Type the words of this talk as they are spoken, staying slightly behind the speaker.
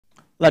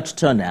Let's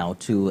turn now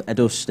to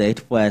Edo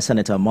State, where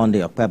Senator Monday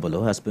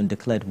Okpebholo has been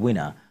declared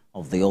winner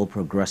of the All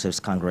Progressives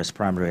Congress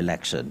primary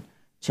election.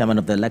 Chairman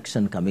of the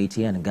Election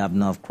Committee and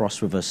Governor of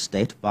Cross River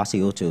State,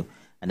 Basi Otu,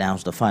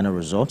 announced the final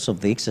results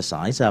of the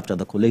exercise after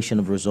the collation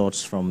of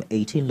results from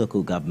 18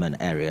 local government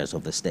areas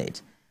of the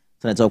state.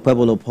 Senator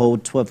Okpebholo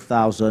polled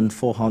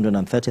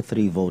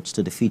 12,433 votes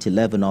to defeat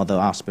 11 other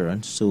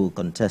aspirants who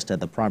contested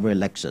the primary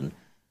election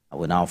and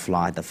will now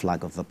fly the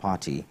flag of the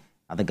party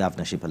at the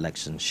governorship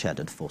election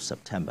scheduled for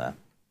September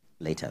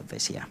later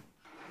this year.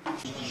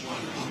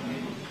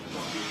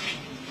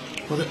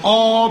 For the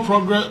All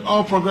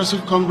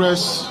Progressive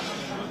Congress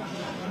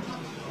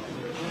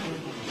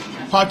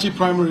party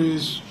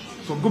primaries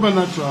for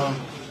gubernatorial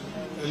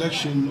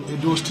election in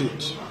Edo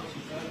State,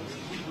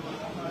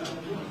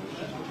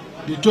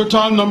 the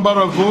total number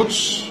of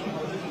votes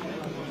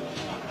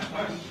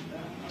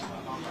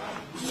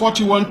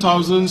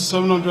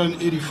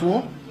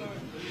 41,784.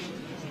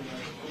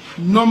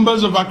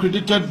 Numbers of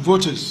accredited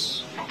voters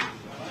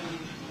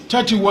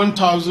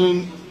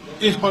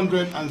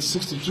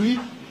 31,863.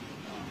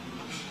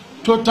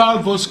 Total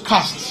votes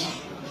cast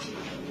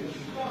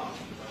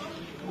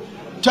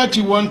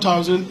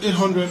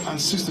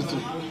 31,863.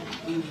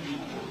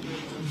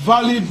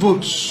 Valid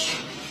votes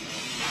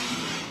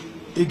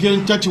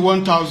again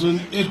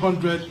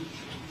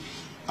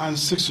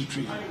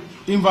 31,863.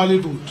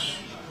 Invalid votes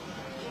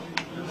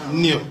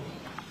nil.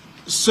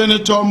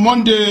 Senator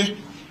Monday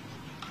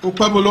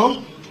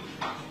Okpebholo,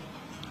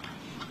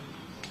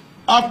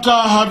 after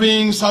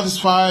having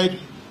satisfied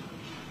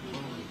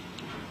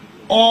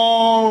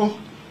all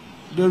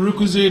the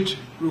requisite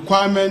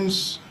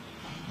requirements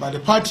by the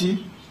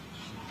party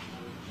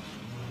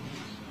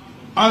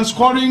and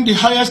scoring the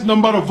highest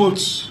number of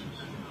votes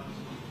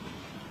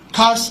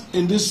cast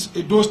in this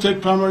Edo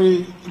State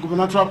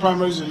gubernatorial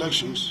primaries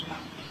elections,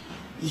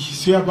 he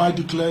is hereby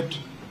declared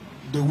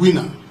the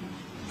winner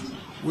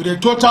with a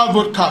total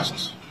vote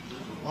cast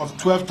of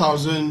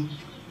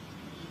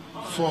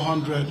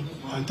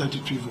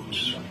 12,433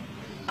 votes.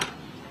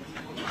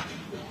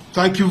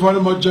 Thank you very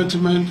much,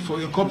 gentlemen, for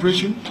your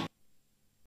cooperation.